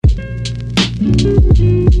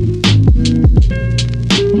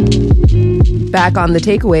Back on The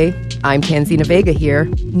Takeaway, I'm Tanzina Vega here.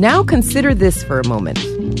 Now consider this for a moment.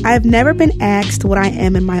 I have never been asked what I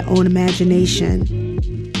am in my own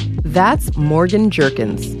imagination. That's Morgan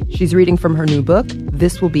Jerkins. She's reading from her new book,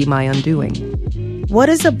 This Will Be My Undoing. What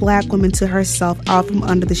is a black woman to herself out from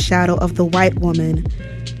under the shadow of the white woman?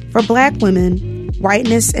 For black women,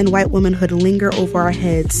 whiteness and white womanhood linger over our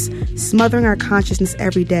heads, smothering our consciousness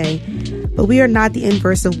every day. But we are not the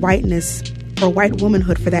inverse of whiteness, or white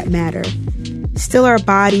womanhood for that matter. Still, our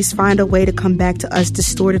bodies find a way to come back to us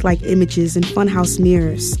distorted like images in funhouse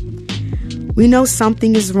mirrors. We know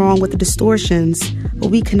something is wrong with the distortions, but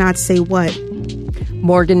we cannot say what.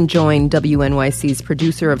 Morgan joined WNYC's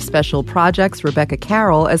producer of special projects, Rebecca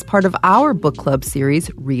Carroll, as part of our book club series,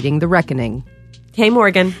 Reading the Reckoning. Hey,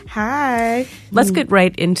 Morgan. Hi. Let's get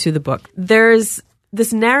right into the book. There's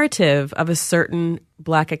this narrative of a certain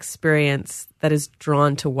black experience that is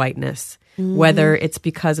drawn to whiteness, whether it's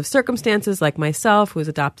because of circumstances like myself, who was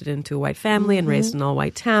adopted into a white family and raised in an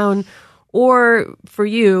all-white town, or for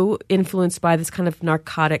you, influenced by this kind of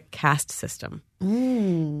narcotic caste system.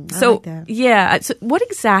 I So, like that. yeah. So what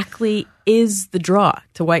exactly is the draw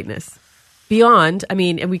to whiteness? Beyond, I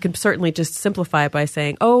mean, and we can certainly just simplify it by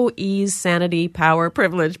saying, oh, ease, sanity, power,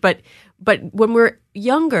 privilege. But when we're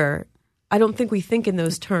younger, I don't think we think in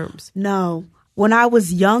those terms. No. When I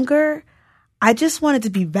was younger, I just wanted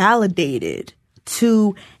to be validated,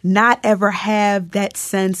 to not ever have that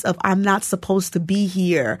sense of I'm not supposed to be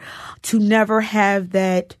here, to never have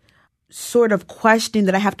that sort of question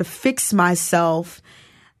that I have to fix myself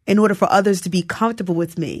in order for others to be comfortable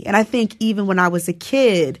with me. And I think even when I was a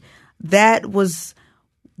kid, that was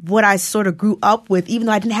what I sort of grew up with, even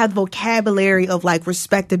though I didn't have the vocabulary of like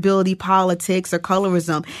respectability, politics, or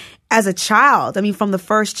colorism. As a child, I mean, from the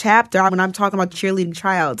first chapter, when I'm talking about cheerleading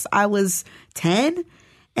tryouts, I was 10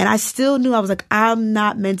 and I still knew I was like, I'm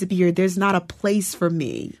not meant to be here. There's not a place for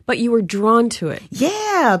me. But you were drawn to it.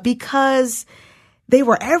 Yeah, because they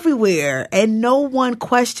were everywhere and no one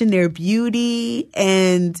questioned their beauty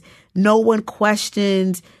and no one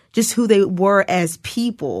questioned just who they were as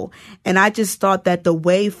people. And I just thought that the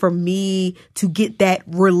way for me to get that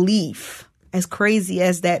relief, as crazy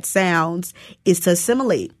as that sounds, is to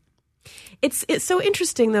assimilate. It's so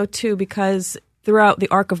interesting, though, too, because throughout the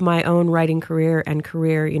arc of my own writing career,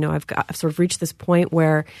 you know, I've sort of reached this point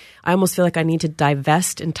where I almost feel like I need to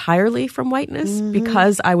divest entirely from whiteness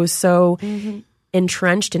because I was so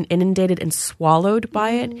entrenched and inundated and swallowed by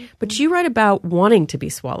it. But you write about wanting to be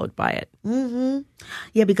swallowed by it.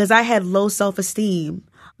 Yeah, because I had low self-esteem,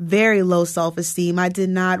 very low self-esteem. I did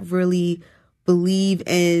not really believe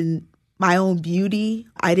in my own beauty.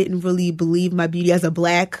 I didn't really believe my beauty as a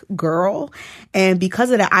black girl. And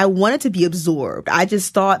because of that, I wanted to be absorbed. I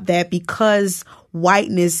just thought that because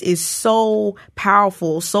whiteness is so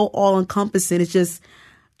powerful, so all-encompassing, it's just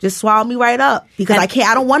swallow me right up because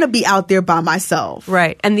I don't want to be out there by myself.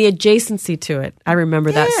 Right. And the adjacency to it. I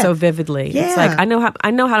remember that so vividly. Yeah. It's like, I know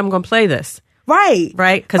how I'm going to play this. Right.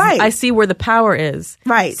 Right. Because I see where the power is.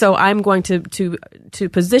 Right. So I'm going to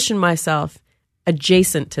position myself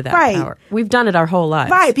adjacent to that power. We've done it our whole lives.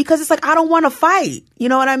 Right. Because it's like, I don't want to fight. You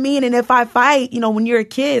know what I mean? And if I fight, you know, when you're a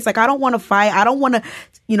kid, it's like, I don't want to fight. I don't want to,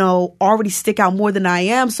 you know, already stick out more than I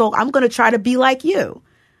am. So I'm going to try to be like you.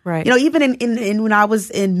 Right. You know, even in when I was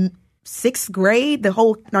in 6th grade, the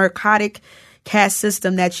whole narcotic caste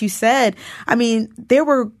system that you said, I mean, there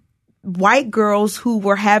were white girls who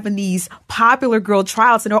were having these popular girl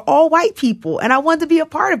tryouts and they're all white people. And I wanted to be a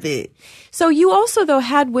part of it. So you also, though,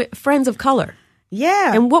 had friends of color.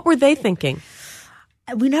 Yeah. And what were they thinking?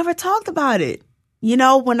 We never talked about it. You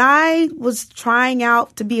know, when I was trying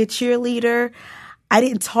out to be a cheerleader, I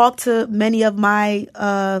didn't talk to many of my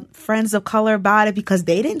friends of color about it because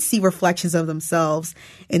they didn't see reflections of themselves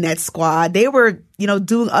in that squad. They were, you know,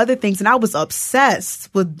 doing other things. And I was obsessed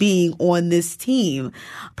with being on this team.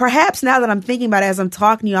 Perhaps now that I'm thinking about it as I'm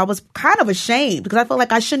talking to you, I was kind of ashamed because I felt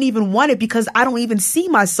like I shouldn't even want it because I don't even see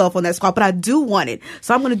myself on that squad, but I do want it.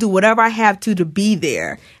 So I'm going to do whatever I have to be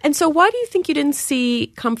there. And so why do you think you didn't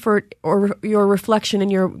see comfort or your reflection in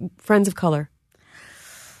your friends of color?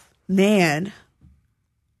 Man,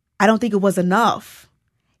 I don't think it was enough.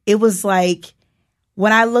 It was like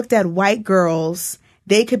when I looked at white girls,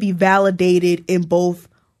 they could be validated in both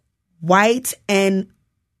white and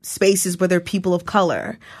spaces where they're people of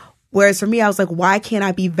color. Whereas for me, I was like, why can't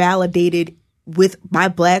I be validated with my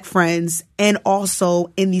black friends and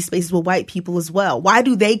also in these spaces with white people as well? Why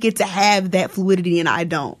do they get to have that fluidity and I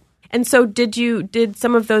don't? And so did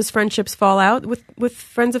some of those friendships fall out with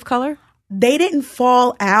friends of color? They didn't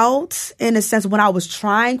fall out in a sense when I was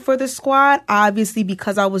trying for the squad, obviously,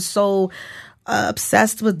 because I was so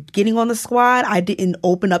obsessed with getting on the squad. I didn't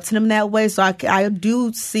open up to them that way. So I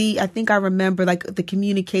do see, I think I remember like the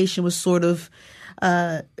communication was sort of,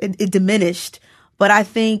 it diminished. But I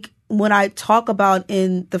think when I talk about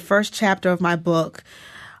in the first chapter of my book,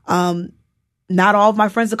 not all of my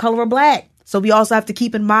friends of color are Black. So we also have to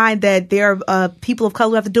keep in mind that there are people of color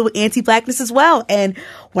who have to deal with anti-Blackness as well. And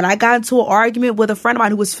when I got into an argument with a friend of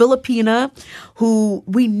mine who was Filipina, who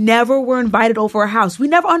we never were invited over her house. We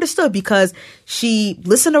never understood because she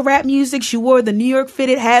listened to rap music. She wore the New York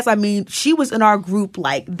fitted hats. I mean, she was in our group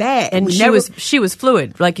like that. And she was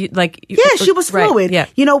fluid. Yeah, she was fluid. Right, yeah.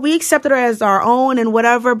 You know, we accepted her as our own and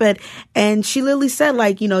whatever, and she literally said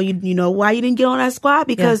like, you know why you didn't get on that squad?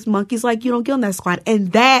 Because Monkey's like, you don't get on that squad.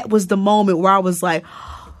 And that was the moment where I was like,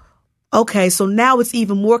 okay, so now it's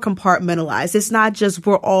even more compartmentalized. It's not just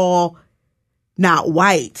we're all not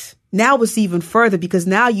white. Now it's even further because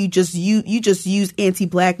now you just use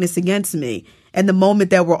anti-Blackness against me. And the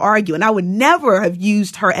moment that we're arguing, I would never have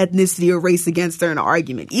used her ethnicity or race against her in an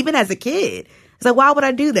argument, even as a kid. It's like, why would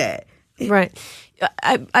I do that? Right.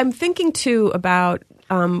 I'm thinking too about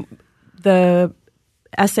the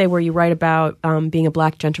essay where you write about being a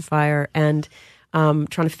Black gentrifier and trying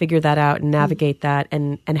to figure that out and navigate that,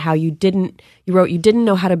 and how you wrote you didn't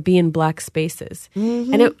know how to be in Black spaces.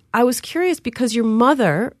 Mm-hmm. And I was curious because your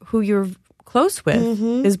mother, who you're close with,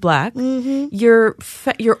 is Black. Mm-hmm.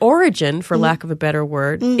 Your origin, for lack of a better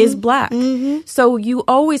word, is Black. Mm-hmm. So you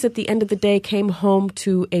always, at the end of the day, came home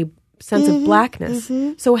to a sense of Blackness.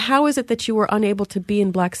 Mm-hmm. So how is it that you were unable to be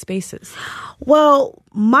in Black spaces? Well,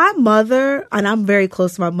 my mother, and I'm very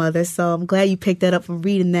close to my mother, so I'm glad you picked that up from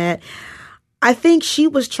reading that. I think she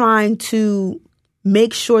was trying to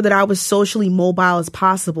make sure that I was socially mobile as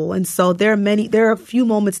possible. And so there are a few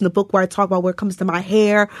moments in the book where I talk about where it comes to my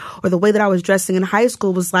hair or the way that I was dressing in high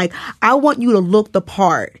school was like, I want you to look the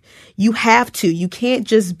part. You have to. You can't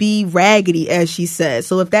just be raggedy, as she says.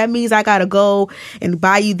 So if that means I got to go and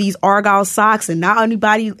buy you these Argyle socks and not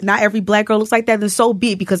every Black girl looks like that, then so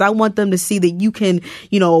be it, because I want them to see that you can,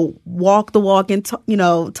 walk the walk and,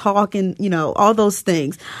 talk and, all those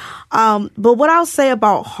things. But what I'll say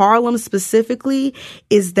about Harlem specifically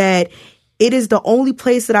is that it is the only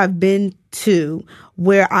place that I've been to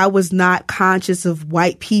where I was not conscious of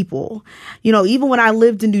white people. Even when I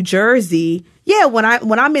lived in New Jersey, when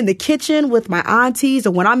I'm in the kitchen with my aunties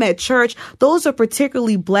or when I'm at church, those are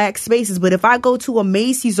particularly Black spaces. But if I go to a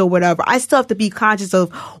Macy's or whatever, I still have to be conscious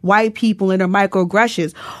of white people and their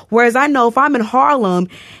microaggressions. Whereas I know if I'm in Harlem,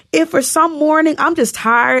 if for some morning I'm just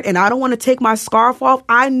tired and I don't want to take my scarf off,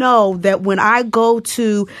 I know that when I go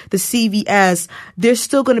to the CVS, there's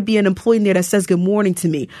still going to be an employee there that says good morning to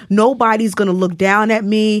me. Nobody's going to look down at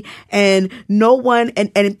me, and no one,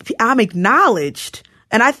 and I'm acknowledged.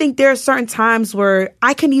 And I think there are certain times where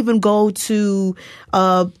I can even go to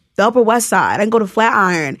the Upper West Side. I can go to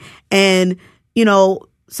Flatiron, and,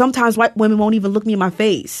 sometimes white women won't even look me in my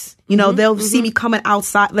face. They'll see me coming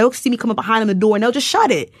outside. They'll see me coming behind them the door, and they'll just shut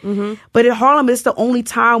it. Mm-hmm. But in Harlem, it's the only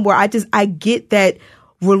time where I get that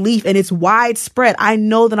relief, and it's widespread. I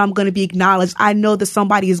know that I'm going to be acknowledged. I know that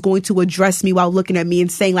somebody is going to address me while looking at me and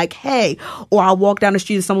saying like, hey, or I'll walk down the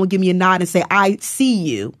street and someone will give me a nod and say, I see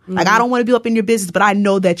you. Mm-hmm. Like, I don't want to be up in your business, but I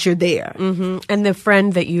know that you're there. Mm-hmm. And the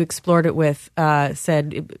friend that you explored it with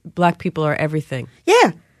said Black people are everything.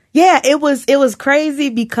 Yeah. Yeah, it was crazy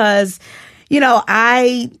because,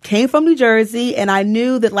 I came from New Jersey, and I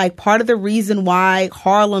knew that like part of the reason why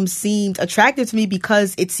Harlem seemed attractive to me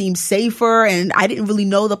because it seemed safer, and I didn't really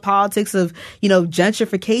know the politics of,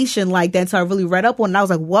 gentrification like that. So I really read up on it, and I was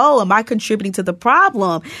like, whoa, am I contributing to the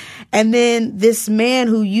problem? And then this man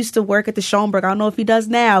who used to work at the Schoenberg, I don't know if he does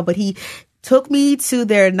now, but he took me to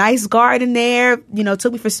their nice garden there,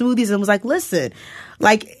 took me for smoothies and was like, listen,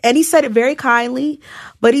 and he said it very kindly,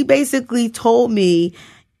 but he basically told me,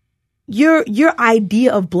 your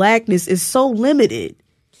idea of Blackness is so limited.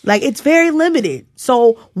 Like, it's very limited.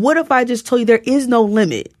 So what if I just told you there is no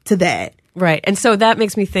limit to that? Right. And so that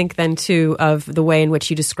makes me think then too of the way in which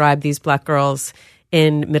you describe these Black girls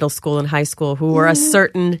in middle school and high school who were a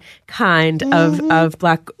certain kind of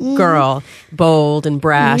Black girl, bold and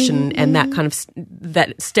brash and that kind of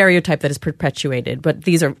that stereotype that is perpetuated. But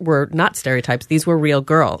these were not stereotypes. These were real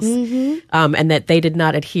girls. And that they did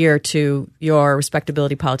not adhere to your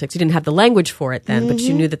respectability politics. You didn't have the language for it then, but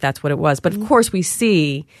you knew that that's what it was. But of course we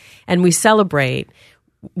see and we celebrate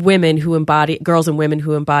girls and women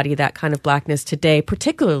who embody that kind of Blackness today,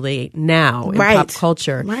 particularly now in pop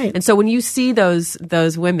culture. Right. And so when you see those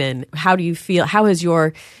women, how do you feel? How has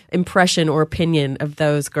your impression or opinion of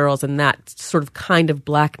those girls and that sort of kind of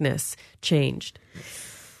Blackness changed?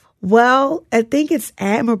 Well, I think it's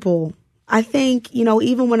admirable. I think,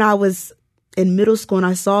 even when I was in middle school and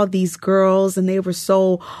I saw these girls and they were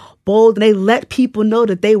so bold and they let people know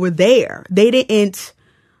that they were there. They didn't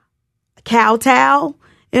kowtow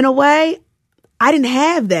in a way. I didn't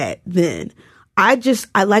have that then.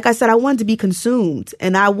 Like I said, I wanted to be consumed,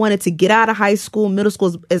 and I wanted to get out of high school, middle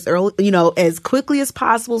school as early, as quickly as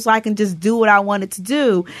possible so I can just do what I wanted to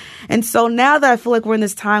do. And so now that I feel like we're in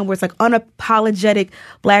this time where it's like unapologetic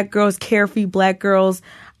Black girls, carefree Black girls,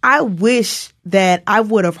 I wish that I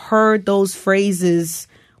would have heard those phrases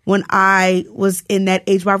when I was in that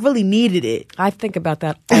age where I really needed it. I think about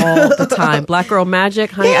that all the time. Black girl magic,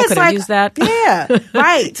 honey, I could have used that. Yeah,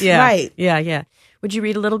 right, right. Yeah. Would you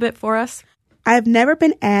read a little bit for us? I have never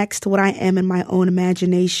been asked what I am in my own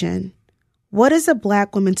imagination. What is a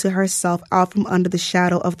Black woman to herself out from under the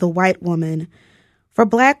shadow of the white woman? For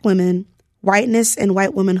Black women, whiteness and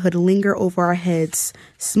white womanhood linger over our heads,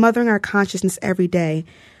 smothering our consciousness every day.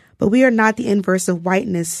 But we are not the inverse of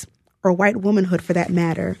whiteness, or white womanhood for that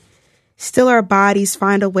matter. Still, our bodies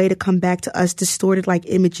find a way to come back to us distorted like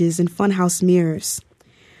images in funhouse mirrors.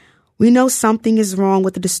 We know something is wrong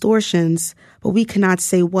with the distortions, but we cannot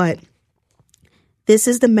say what. This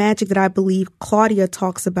is the magic that I believe Claudia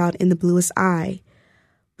talks about in The Bluest Eye.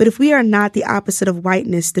 But if we are not the opposite of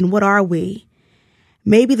whiteness, then what are we?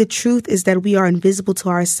 Maybe the truth is that we are invisible to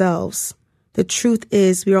ourselves. The truth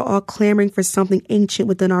is we are all clamoring for something ancient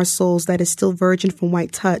within our souls that is still virgin from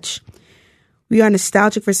white touch. We are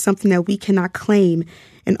nostalgic for something that we cannot claim,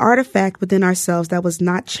 an artifact within ourselves that was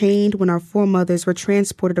not chained when our foremothers were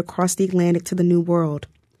transported across the Atlantic to the New World.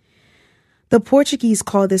 The Portuguese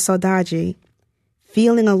call this saudade,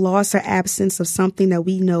 feeling a loss or absence of something that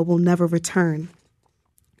we know will never return.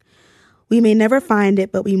 We may never find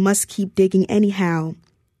it, but we must keep digging anyhow.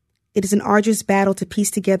 It is an arduous battle to piece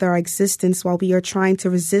together our existence while we are trying to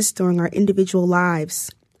resist during our individual lives.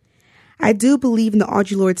 I do believe in the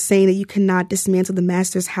Audre Lorde saying that you cannot dismantle the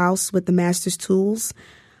master's house with the master's tools,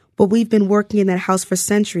 but we've been working in that house for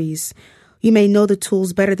centuries. You may know the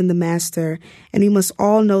tools better than the master, and we must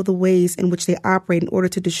all know the ways in which they operate in order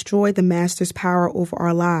to destroy the master's power over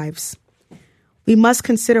our lives. We must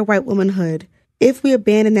consider white womanhood. If we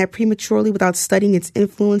abandon that prematurely without studying its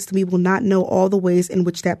influence, then we will not know all the ways in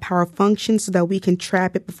which that power functions so that we can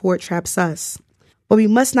trap it before it traps us. But we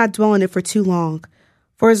must not dwell on it for too long.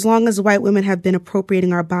 For as long as white women have been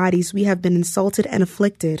appropriating our bodies, we have been insulted and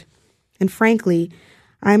afflicted. And frankly,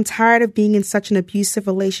 I am tired of being in such an abusive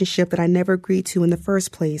relationship that I never agreed to in the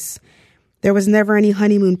first place. There was never any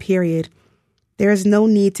honeymoon period. There is no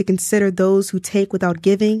need to consider those who take without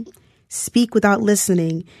giving, speak without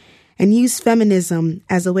listening, and use feminism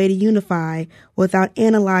as a way to unify without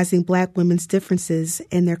analyzing Black women's differences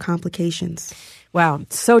and their complications. Wow,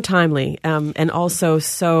 so timely, and also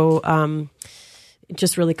so it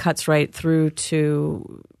just really cuts right through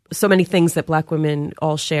to so many things that Black women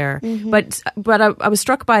all share. Mm-hmm. But I was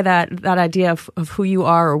struck by that idea of who you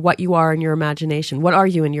are or what you are in your imagination. What are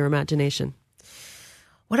you in your imagination?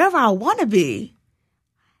 Whatever I want to be.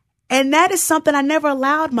 And that is something I never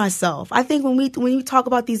allowed myself. I think when we talk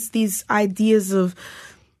about these ideas of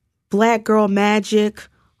Black girl magic,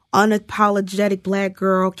 unapologetic Black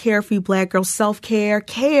girl, carefree Black girl, self-care,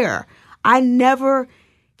 care. I never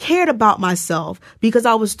cared about myself because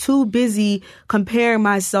I was too busy comparing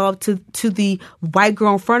myself to the white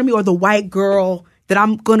girl in front of me or the white girl that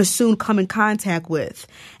I'm going to soon come in contact with.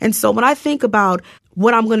 And so when I think about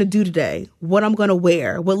what I'm going to do today, what I'm going to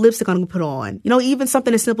wear, what lipstick I'm going to put on, even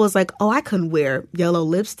something as simple as like, oh, I couldn't wear yellow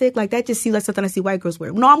lipstick. Like that just seems like something I see white girls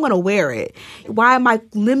wear. No, I'm going to wear it. Why am I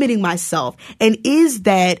limiting myself? And is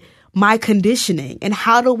that my conditioning? And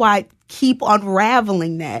how do I keep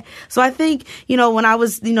unraveling that? So I think, when I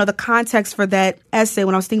was, the context for that essay,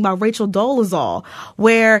 when I was thinking about Rachel Dolezal,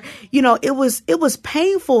 where, it was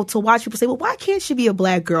painful to watch people say, well, why can't she be a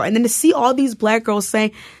Black girl? And then to see all these Black girls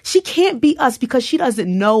saying she can't be us because she doesn't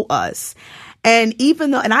know us. And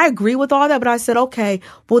and I agree with all that, but I said, okay,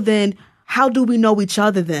 well then how do we know each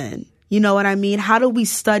other then? You know what I mean? How do we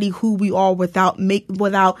study who we are without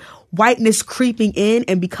whiteness creeping in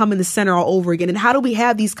and becoming the center all over again? And how do we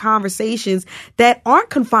have these conversations that aren't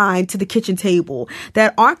confined to the kitchen table,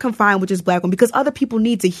 that aren't confined with just Black women, because other people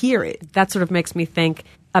need to hear it? That sort of makes me think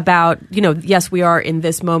about, yes, we are in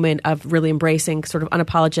this moment of really embracing sort of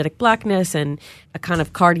unapologetic Blackness and a kind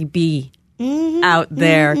of Cardi B out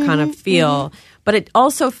there kind of feel. But it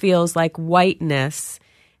also feels like whiteness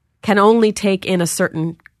can only take in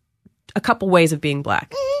a couple ways of being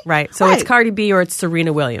Black, right? So it's Cardi B or it's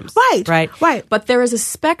Serena Williams, right? But there is a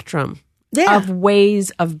spectrum of ways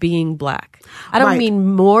of being Black. I don't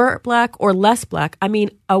mean more Black or less Black. I mean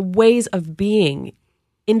ways of being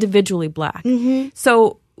individually Black.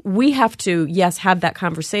 So we have to, yes, have that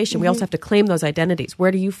conversation. We also have to claim those identities. Where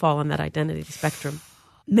do you fall on that identity spectrum?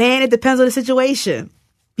 Man, it depends on the situation.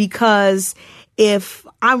 Because if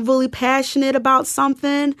I'm really passionate about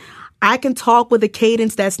something, I can talk with a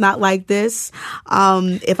cadence that's not like this.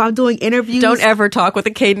 If I'm doing interviews, don't ever talk with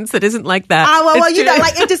a cadence that isn't like that.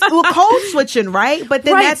 It just we're code switching, right? But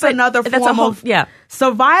then that's another form of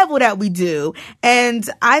survival that we do. And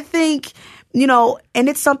I think, and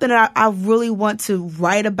it's something that I really want to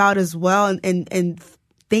write about as well and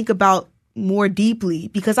think about more deeply,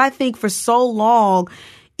 because I think for so long,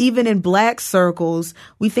 even in Black circles,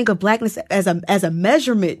 we think of Blackness as a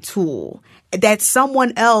measurement tool, that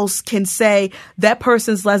someone else can say that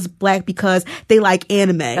person's less Black because they like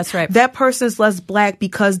anime. That's right. That person's less Black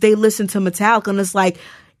because they listen to Metallica. And it's like,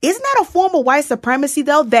 isn't that a form of white supremacy,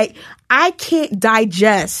 though, that I can't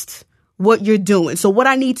digest what you're doing? So what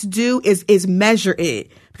I need to do is measure it,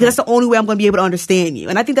 because that's the only way I'm going to be able to understand you.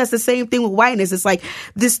 And I think that's the same thing with whiteness. It's like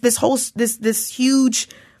this huge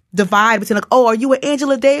divide between like, oh, are you an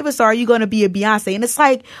Angela Davis or are you going to be a Beyonce? And it's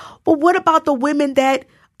like, well, what about the women that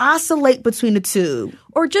oscillate between the two?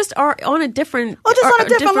 Or just are on a different,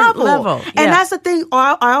 level. Yeah. And that's the thing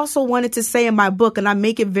I also wanted to say in my book, and I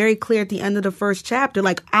make it very clear at the end of the first chapter,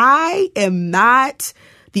 like, I am not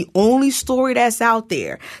the only story that's out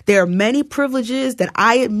there. There are many privileges that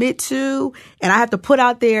I admit to, and I have to put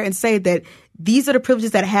out there and say that these are the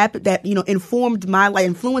privileges that happened, that, informed my life,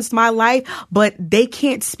 influenced my life, but they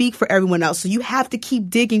can't speak for everyone else. So you have to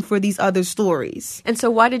keep digging for these other stories. And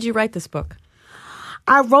so why did you write this book?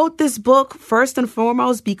 I wrote this book first and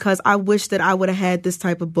foremost because I wish that I would have had this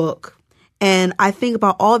type of book. And I think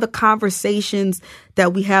about all the conversations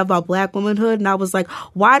that we have about Black womanhood. And I was like,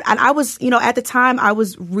 why? And I was, at the time I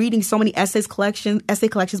was reading so many essay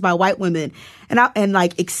collections by white women and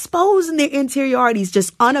like exposing their interiorities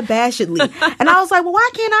just unabashedly. And I was like, well, why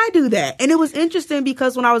can't I do that? And it was interesting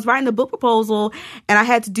because when I was writing the book proposal and I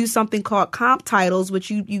had to do something called comp titles, which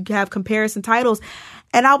you have comparison titles.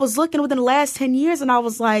 And I was looking within the last 10 years and I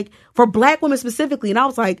was like, for Black women specifically, and I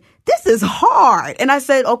was like, this is hard. And I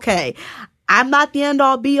said, okay, I'm not the end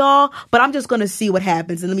all be all, but I'm just going to see what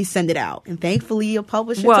happens and let me send it out. And thankfully, a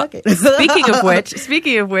publisher took it. Speaking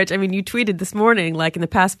of which, I mean, you tweeted this morning, like in the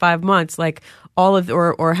past 5 months, like all of,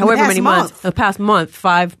 or however many months, the past month,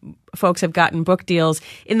 5 folks have gotten book deals.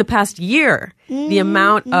 In the past year, the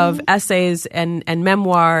amount of essays and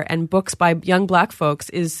memoir and books by young Black folks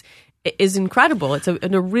is incredible. It's a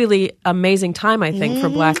really amazing time, I think, for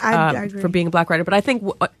Black for being a Black writer. But I think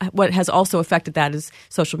what has also affected that is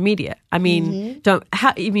social media. I mean,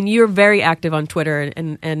 you're very active on Twitter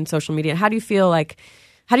and social media. How do you feel like?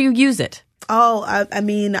 How do you use it? Oh,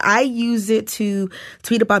 I use it to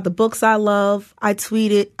tweet about the books I love. I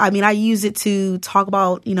use it to talk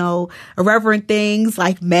about, irreverent things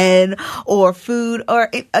like men or food or,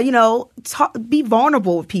 be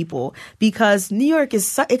vulnerable with people, because New York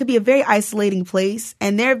it could be a very isolating place.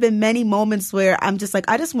 And there have been many moments where I'm just like,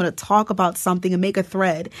 I just want to talk about something and make a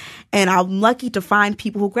thread. And I'm lucky to find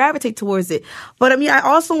people who gravitate towards it. But I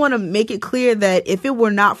also want to make it clear that if it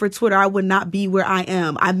were not for Twitter, I would not be where I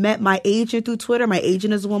am. I met my agent through Twitter. My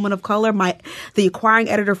agent is a woman of color. The acquiring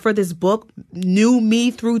editor for this book knew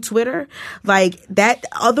me through Twitter. Like that.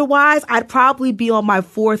 Otherwise, I'd probably be on my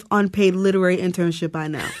 4th unpaid literary internship by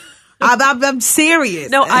now. I'm serious.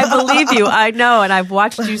 No, I believe you. I know. And I've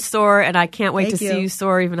watched you soar, and I can't wait to see you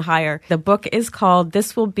soar even higher. The book is called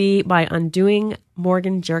This Will Be My Undoing,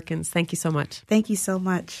 Morgan Jerkins. Thank you so much. Thank you so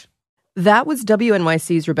much. That was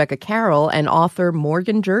WNYC's Rebecca Carroll and author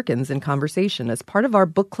Morgan Jerkins in conversation as part of our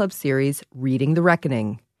book club series, Reading the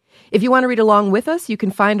Reckoning. If you want to read along with us, you can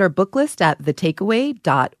find our book list at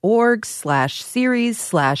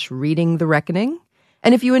thetakeaway.org/series/Reading the Reckoning.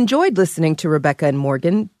 And if you enjoyed listening to Rebecca and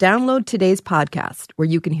Morgan, download today's podcast, where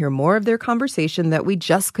you can hear more of their conversation that we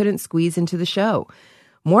just couldn't squeeze into the show.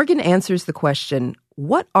 Morgan answers the question,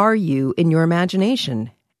 what are you in your imagination?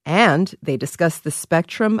 And they discuss the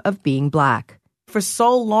spectrum of being Black. For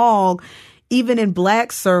so long, even in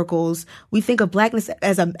Black circles, we think of Blackness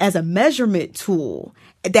as a measurement tool,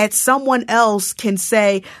 that someone else can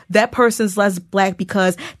say that person's less Black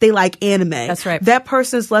because they like anime. That's right. That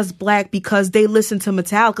person's less Black because they listen to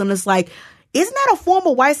Metallica. And it's like, isn't that a form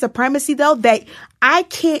of white supremacy, though, that I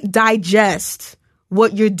can't digest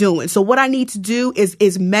what you're doing? So what I need to do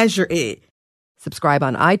is measure it. Subscribe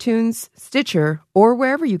on iTunes, Stitcher, or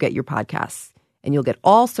wherever you get your podcasts, and you'll get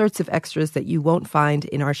all sorts of extras that you won't find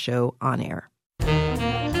in our show on air.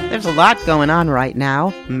 There's a lot going on right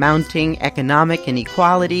now. Mounting economic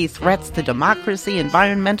inequality, threats to democracy,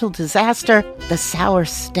 environmental disaster, the sour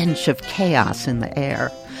stench of chaos in the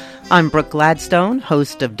air. I'm Brooke Gladstone,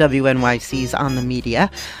 host of WNYC's On the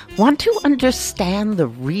Media. Want to understand the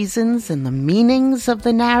reasons and the meanings of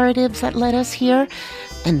the narratives that led us here,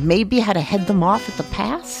 and maybe how to head them off at the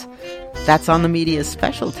pass? That's On the Media's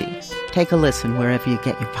specialty. Take a listen wherever you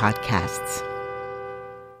get your podcasts.